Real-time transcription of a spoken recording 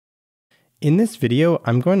In this video,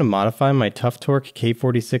 I'm going to modify my Tuff Torq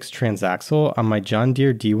K46 Transaxle on my John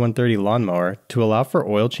Deere D130 lawnmower to allow for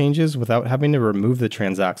oil changes without having to remove the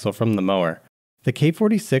transaxle from the mower. The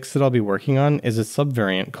K46 that I'll be working on is a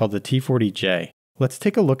subvariant called the T40J. Let's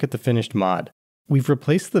take a look at the finished mod. We've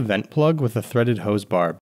replaced the vent plug with a threaded hose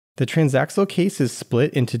barb. The transaxle case is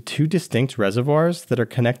split into two distinct reservoirs that are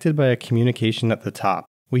connected by a communication at the top.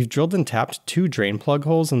 We've drilled and tapped two drain plug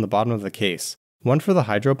holes in the bottom of the case, one for the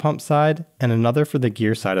hydro pump side and another for the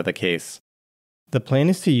gear side of the case. The plan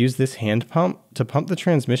is to use this hand pump to pump the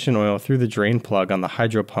transmission oil through the drain plug on the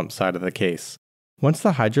hydro pump side of the case. Once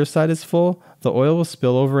the hydro side is full, the oil will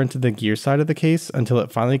spill over into the gear side of the case until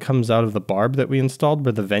it finally comes out of the barb that we installed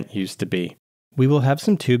where the vent used to be. We will have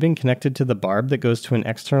some tubing connected to the barb that goes to an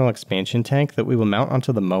external expansion tank that we will mount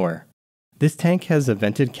onto the mower. This tank has a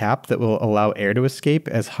vented cap that will allow air to escape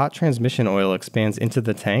as hot transmission oil expands into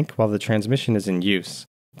the tank while the transmission is in use.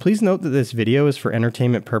 Please note that this video is for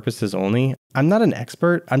entertainment purposes only. I'm not an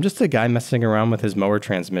expert, I'm just a guy messing around with his mower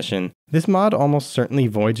transmission. This mod almost certainly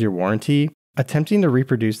voids your warranty. Attempting to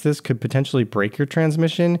reproduce this could potentially break your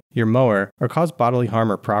transmission, your mower, or cause bodily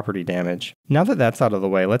harm or property damage. Now that that's out of the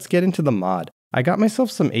way, let's get into the mod. I got myself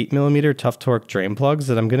some 8mm Tuff Torq drain plugs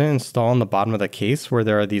that I'm going to install on the bottom of the case where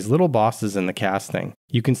there are these little bosses in the casting.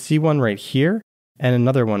 You can see one right here and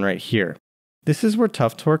another one right here. This is where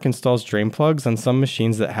Tuff Torq installs drain plugs on some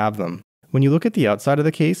machines that have them. When you look at the outside of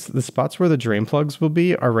the case, the spots where the drain plugs will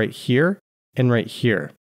be are right here and right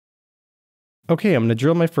here. Okay, I'm going to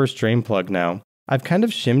drill my first drain plug now. I've kind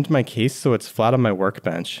of shimmed my case so it's flat on my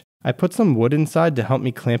workbench. I put some wood inside to help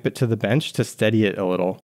me clamp it to the bench to steady it a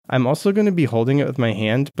little. I'm also going to be holding it with my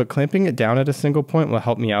hand, but clamping it down at a single point will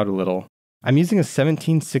help me out a little. I'm using a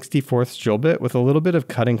 17/64 drill bit with a little bit of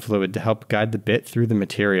cutting fluid to help guide the bit through the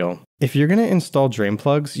material. If you're going to install drain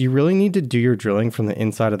plugs, you really need to do your drilling from the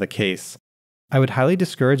inside of the case. I would highly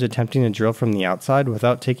discourage attempting to drill from the outside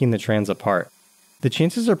without taking the trans apart. The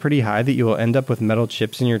chances are pretty high that you will end up with metal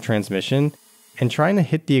chips in your transmission, and trying to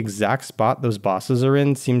hit the exact spot those bosses are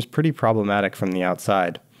in seems pretty problematic from the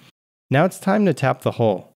outside. Now it's time to tap the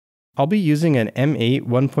hole. I'll be using an M8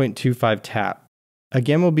 1.25 tap.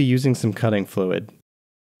 Again, we'll be using some cutting fluid.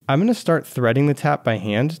 I'm going to start threading the tap by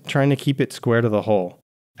hand, trying to keep it square to the hole.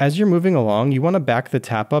 As you're moving along, you want to back the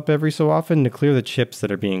tap up every so often to clear the chips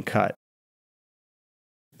that are being cut.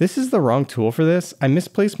 This is the wrong tool for this. I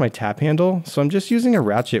misplaced my tap handle, so I'm just using a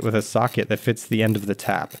ratchet with a socket that fits the end of the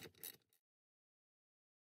tap.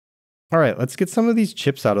 Alright, let's get some of these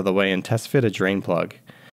chips out of the way and test fit a drain plug.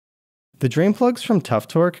 The drain plugs from Tuff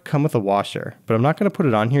Torq come with a washer, but I'm not going to put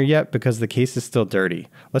it on here yet because the case is still dirty.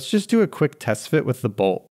 Let's just do a quick test fit with the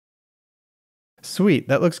bolt. Sweet,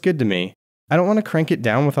 that looks good to me. I don't want to crank it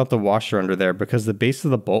down without the washer under there because the base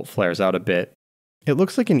of the bolt flares out a bit. It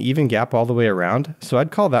looks like an even gap all the way around, so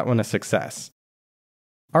I'd call that one a success.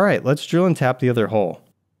 Alright, let's drill and tap the other hole.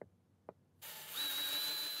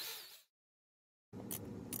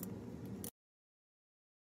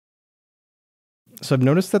 So I've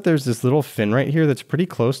noticed that there's this little fin right here that's pretty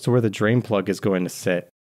close to where the drain plug is going to sit.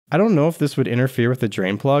 I don't know if this would interfere with the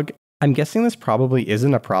drain plug. I'm guessing this probably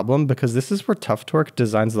isn't a problem because this is where Tuff Torq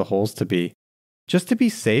designs the holes to be. Just to be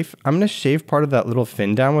safe, I'm going to shave part of that little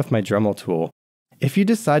fin down with my Dremel tool. If you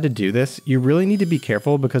decide to do this, you really need to be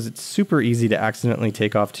careful because it's super easy to accidentally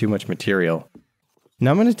take off too much material.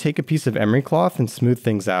 Now I'm going to take a piece of emery cloth and smooth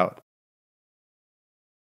things out.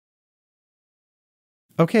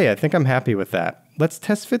 Okay, I think I'm happy with that. Let's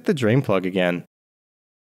test fit the drain plug again.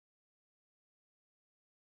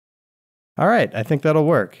 Alright, I think that'll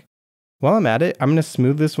work. While I'm at it, I'm going to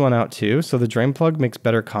smooth this one out too so the drain plug makes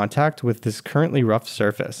better contact with this currently rough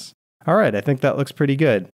surface. Alright, I think that looks pretty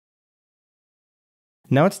good.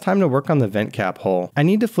 Now it's time to work on the vent cap hole. I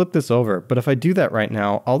need to flip this over, but if I do that right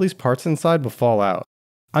now, all these parts inside will fall out.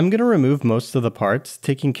 I'm going to remove most of the parts,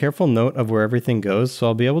 taking careful note of where everything goes so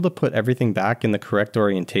I'll be able to put everything back in the correct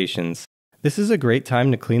orientations. This is a great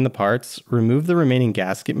time to clean the parts, remove the remaining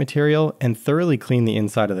gasket material, and thoroughly clean the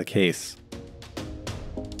inside of the case.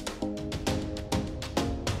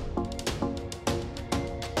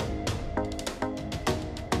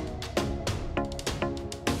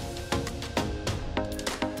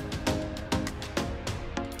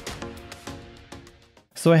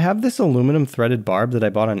 So I have this aluminum threaded barb that I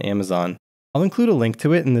bought on Amazon. I'll include a link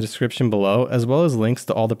to it in the description below, as well as links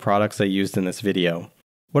to all the products I used in this video.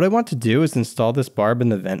 What I want to do is install this barb in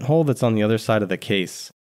the vent hole that's on the other side of the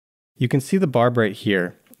case. You can see the barb right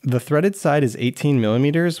here. The threaded side is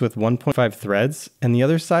 18mm with 1.5 threads, and the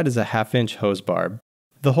other side is a 1/2 inch hose barb.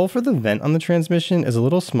 The hole for the vent on the transmission is a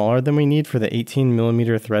little smaller than we need for the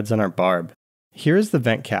 18mm threads on our barb. Here is the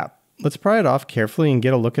vent cap. let's pry it off carefully and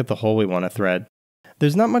get a look at the hole we want to thread.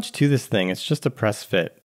 There's not much to this thing, it's just a press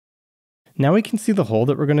fit. Now we can see the hole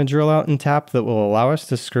that we're going to drill out and tap that will allow us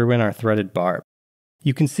to screw in our threaded barb.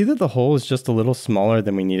 You can see that the hole is just a little smaller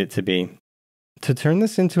than we need it to be. To turn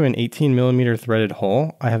this into an 18mm threaded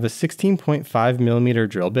hole, I have a 16.5mm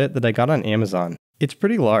drill bit that I got on Amazon. It's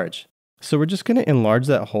pretty large. So we're just going to enlarge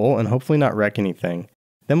that hole and hopefully not wreck anything.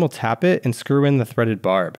 Then we'll tap it and screw in the threaded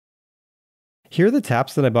barb. Here are the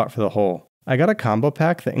taps that I bought for the hole. I got a combo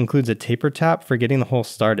pack that includes a taper tap for getting the hole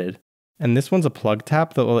started, and this one's a plug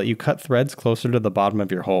tap that will let you cut threads closer to the bottom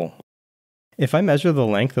of your hole. If I measure the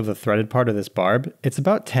length of the threaded part of this barb, it's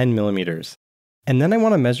about 10mm. And then I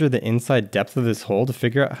want to measure the inside depth of this hole to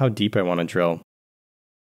figure out how deep I want to drill.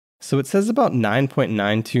 So it says about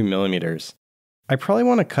 9.92mm. I probably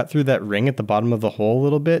want to cut through that ring at the bottom of the hole a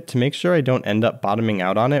little bit to make sure I don't end up bottoming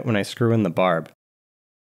out on it when I screw in the barb.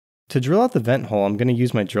 To drill out the vent hole, I'm going to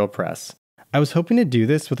use my drill press. I was hoping to do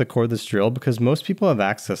this with a cordless drill because most people have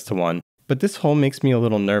access to one, but this hole makes me a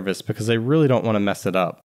little nervous because I really don't want to mess it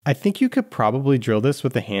up. I think you could probably drill this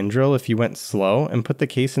with a hand drill if you went slow and put the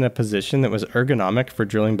case in a position that was ergonomic for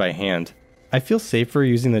drilling by hand. I feel safer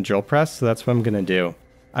using the drill press, so that's what I'm going to do.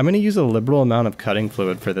 I'm going to use a liberal amount of cutting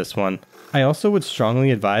fluid for this one. I also would strongly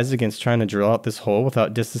advise against trying to drill out this hole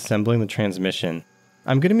without disassembling the transmission.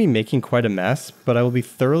 I'm going to be making quite a mess, but I will be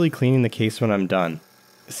thoroughly cleaning the case when I'm done.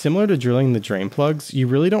 Similar to drilling the drain plugs, you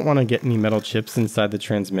really don't want to get any metal chips inside the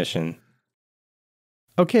transmission.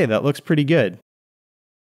 Okay, that looks pretty good.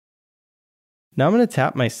 Now I'm going to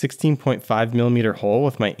tap my 16.5mm hole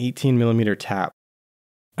with my 18mm tap.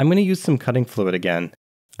 I'm going to use some cutting fluid again.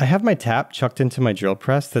 I have my tap chucked into my drill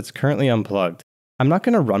press that's currently unplugged. I'm not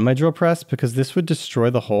going to run my drill press because this would destroy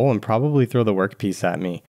the hole and probably throw the workpiece at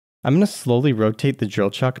me. I'm going to slowly rotate the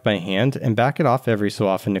drill chuck by hand and back it off every so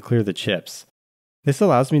often to clear the chips. This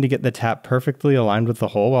allows me to get the tap perfectly aligned with the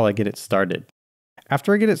hole while I get it started.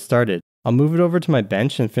 After I get it started, I'll move it over to my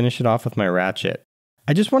bench and finish it off with my ratchet.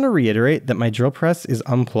 I just want to reiterate that my drill press is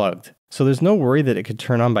unplugged, so there's no worry that it could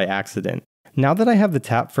turn on by accident. Now that I have the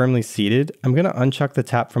tap firmly seated, I'm going to unchuck the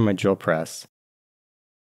tap from my drill press.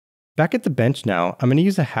 Back at the bench now, I'm going to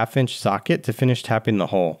use a 1/2-inch socket to finish tapping the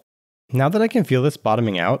hole. Now that I can feel this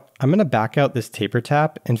bottoming out, I'm going to back out this taper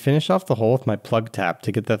tap and finish off the hole with my plug tap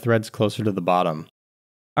to get the threads closer to the bottom.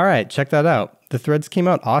 Alright, check that out. The threads came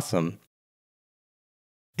out awesome.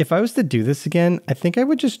 If I was to do this again, I think I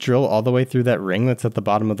would just drill all the way through that ring that's at the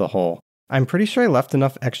bottom of the hole. I'm pretty sure I left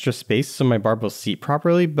enough extra space so my barb will seat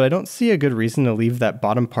properly, but I don't see a good reason to leave that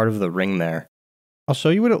bottom part of the ring there. I'll show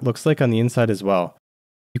you what it looks like on the inside as well.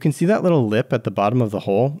 You can see that little lip at the bottom of the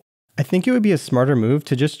hole? I think it would be a smarter move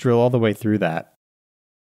to just drill all the way through that.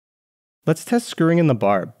 Let's test screwing in the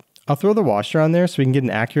barb. I'll throw the washer on there so we can get an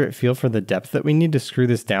accurate feel for the depth that we need to screw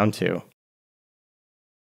this down to.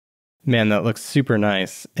 Man, that looks super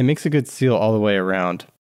nice. It makes a good seal all the way around.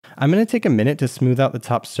 I'm going to take a minute to smooth out the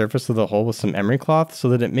top surface of the hole with some emery cloth so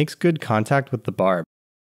that it makes good contact with the barb.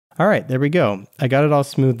 Alright, there we go. I got it all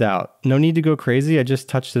smoothed out. No need to go crazy, I just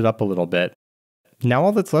touched it up a little bit. Now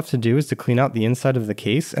all that's left to do is to clean out the inside of the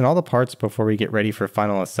case and all the parts before we get ready for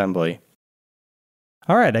final assembly.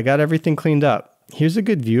 Alright, I got everything cleaned up. Here's a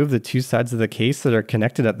good view of the two sides of the case that are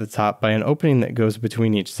connected at the top by an opening that goes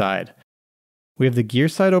between each side. We have the gear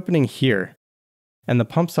side opening here, and the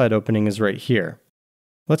pump side opening is right here.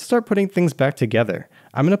 Let's start putting things back together.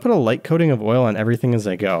 I'm going to put a light coating of oil on everything as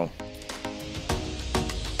I go.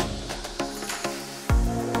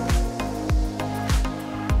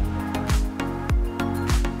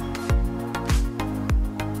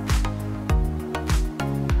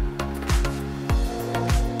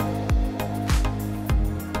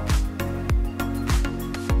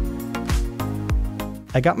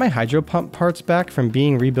 I got my hydro pump parts back from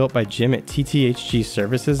being rebuilt by Jim at TTHG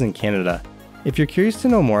Services in Canada. If you're curious to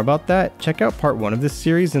know more about that, check out part 1 of this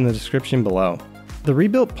series in the description below. The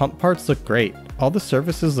rebuilt pump parts look great. All the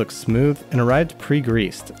surfaces look smooth and arrived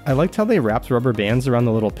pre-greased. I liked how they wrapped rubber bands around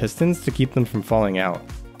the little pistons to keep them from falling out.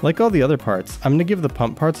 Like all the other parts, I'm going to give the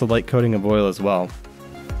pump parts a light coating of oil as well.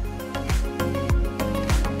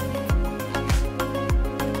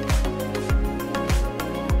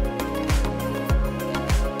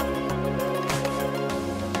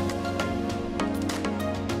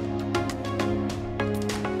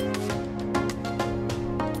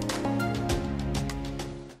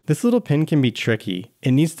 This little pin can be tricky.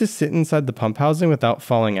 It needs to sit inside the pump housing without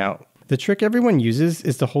falling out. The trick everyone uses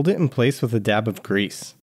is to hold it in place with a dab of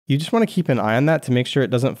grease. You just want to keep an eye on that to make sure it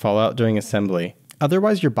doesn't fall out during assembly.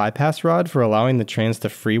 Otherwise your bypass rod for allowing the trans to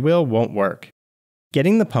freewheel won't work.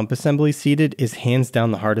 Getting the pump assembly seated is hands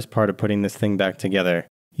down the hardest part of putting this thing back together.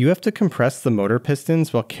 You have to compress the motor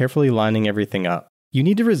pistons while carefully lining everything up. You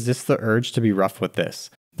need to resist the urge to be rough with this.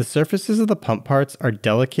 The surfaces of the pump parts are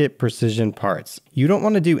delicate, precision parts. You don't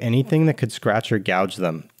want to do anything that could scratch or gouge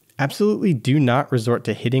them. Absolutely do not resort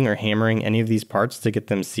to hitting or hammering any of these parts to get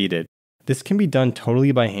them seated. This can be done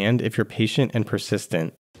totally by hand if you're patient and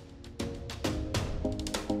persistent.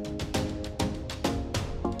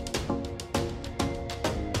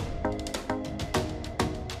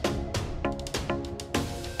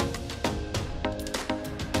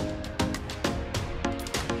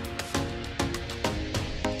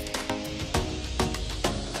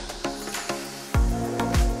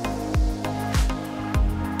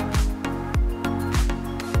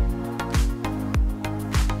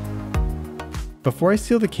 Before I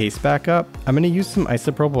seal the case back up, I'm going to use some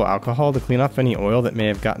isopropyl alcohol to clean off any oil that may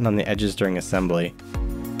have gotten on the edges during assembly.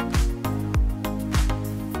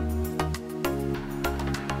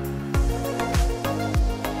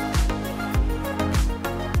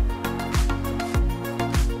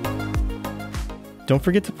 Don't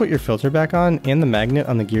forget to put your filter back on and the magnet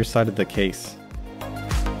on the gear side of the case.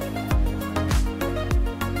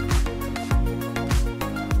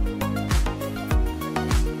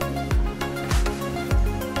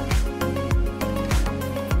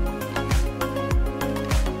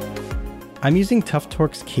 I'm using Tuff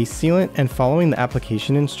Torq's case sealant and following the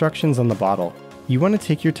application instructions on the bottle. You want to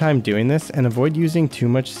take your time doing this and avoid using too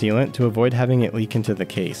much sealant to avoid having it leak into the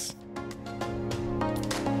case.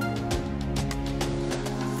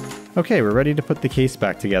 Okay, we're ready to put the case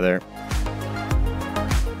back together.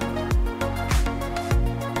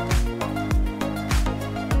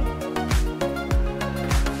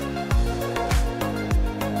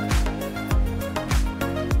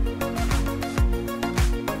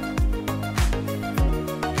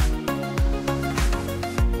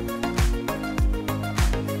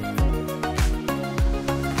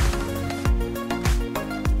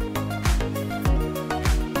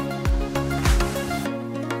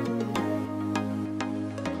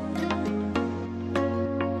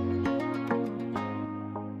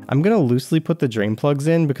 I'm going to loosely put the drain plugs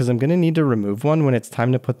in because I'm going to need to remove one when it's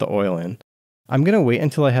time to put the oil in. I'm going to wait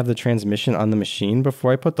until I have the transmission on the machine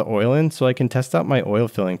before I put the oil in so I can test out my oil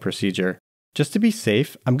filling procedure. Just to be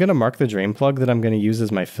safe, I'm going to mark the drain plug that I'm going to use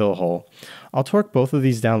as my fill hole. I'll torque both of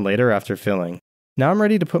these down later after filling. Now I'm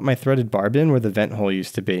ready to put my threaded barb in where the vent hole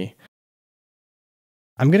used to be.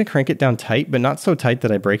 I'm going to crank it down tight, but not so tight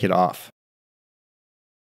that I break it off.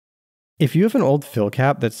 If you have an old fill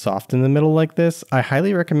cap that's soft in the middle like this, I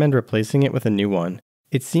highly recommend replacing it with a new one.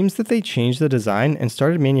 It seems that they changed the design and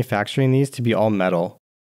started manufacturing these to be all metal.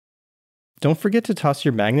 Don't forget to toss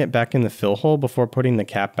your magnet back in the fill hole before putting the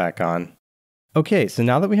cap back on. Okay, so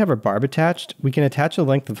now that we have our barb attached, we can attach a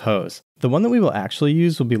length of hose. The one that we will actually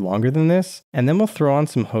use will be longer than this, and then we'll throw on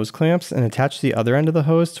some hose clamps and attach the other end of the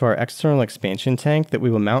hose to our external expansion tank that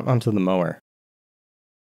we will mount onto the mower.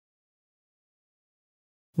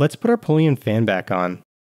 Let's put our pulley and fan back on.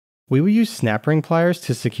 We will use snap ring pliers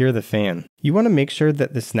to secure the fan. You want to make sure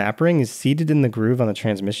that the snap ring is seated in the groove on the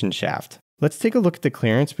transmission shaft. Let's take a look at the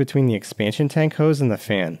clearance between the expansion tank hose and the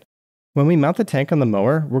fan. When we mount the tank on the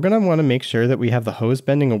mower, we're going to want to make sure that we have the hose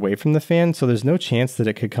bending away from the fan so there's no chance that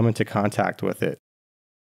it could come into contact with it.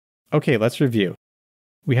 Okay, let's review.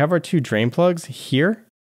 We have our two drain plugs here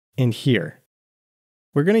and here.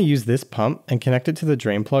 We're going to use this pump and connect it to the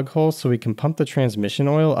drain plug hole so we can pump the transmission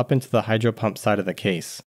oil up into the hydro pump side of the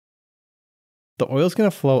case. The oil is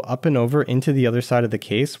going to flow up and over into the other side of the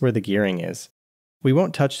case where the gearing is. We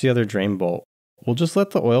won't touch the other drain bolt. We'll just let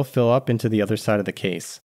the oil fill up into the other side of the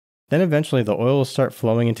case. Then eventually the oil will start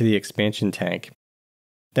flowing into the expansion tank.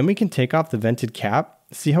 Then we can take off the vented cap.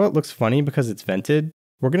 See how it looks funny because it's vented?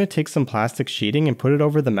 We're going to take some plastic sheeting and put it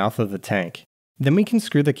over the mouth of the tank. Then we can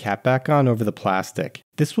screw the cap back on over the plastic.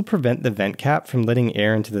 This will prevent the vent cap from letting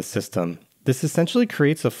air into the system. This essentially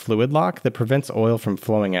creates a fluid lock that prevents oil from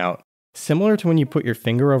flowing out, similar to when you put your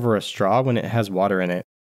finger over a straw when it has water in it.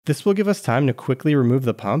 This will give us time to quickly remove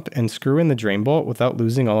the pump and screw in the drain bolt without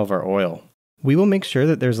losing all of our oil. We will make sure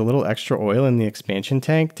that there's a little extra oil in the expansion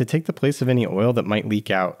tank to take the place of any oil that might leak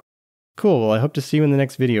out. Cool, well I hope to see you in the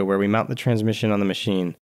next video where we mount the transmission on the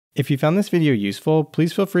machine. If you found this video useful,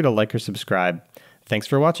 please feel free to like or subscribe. Thanks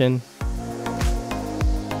for watching!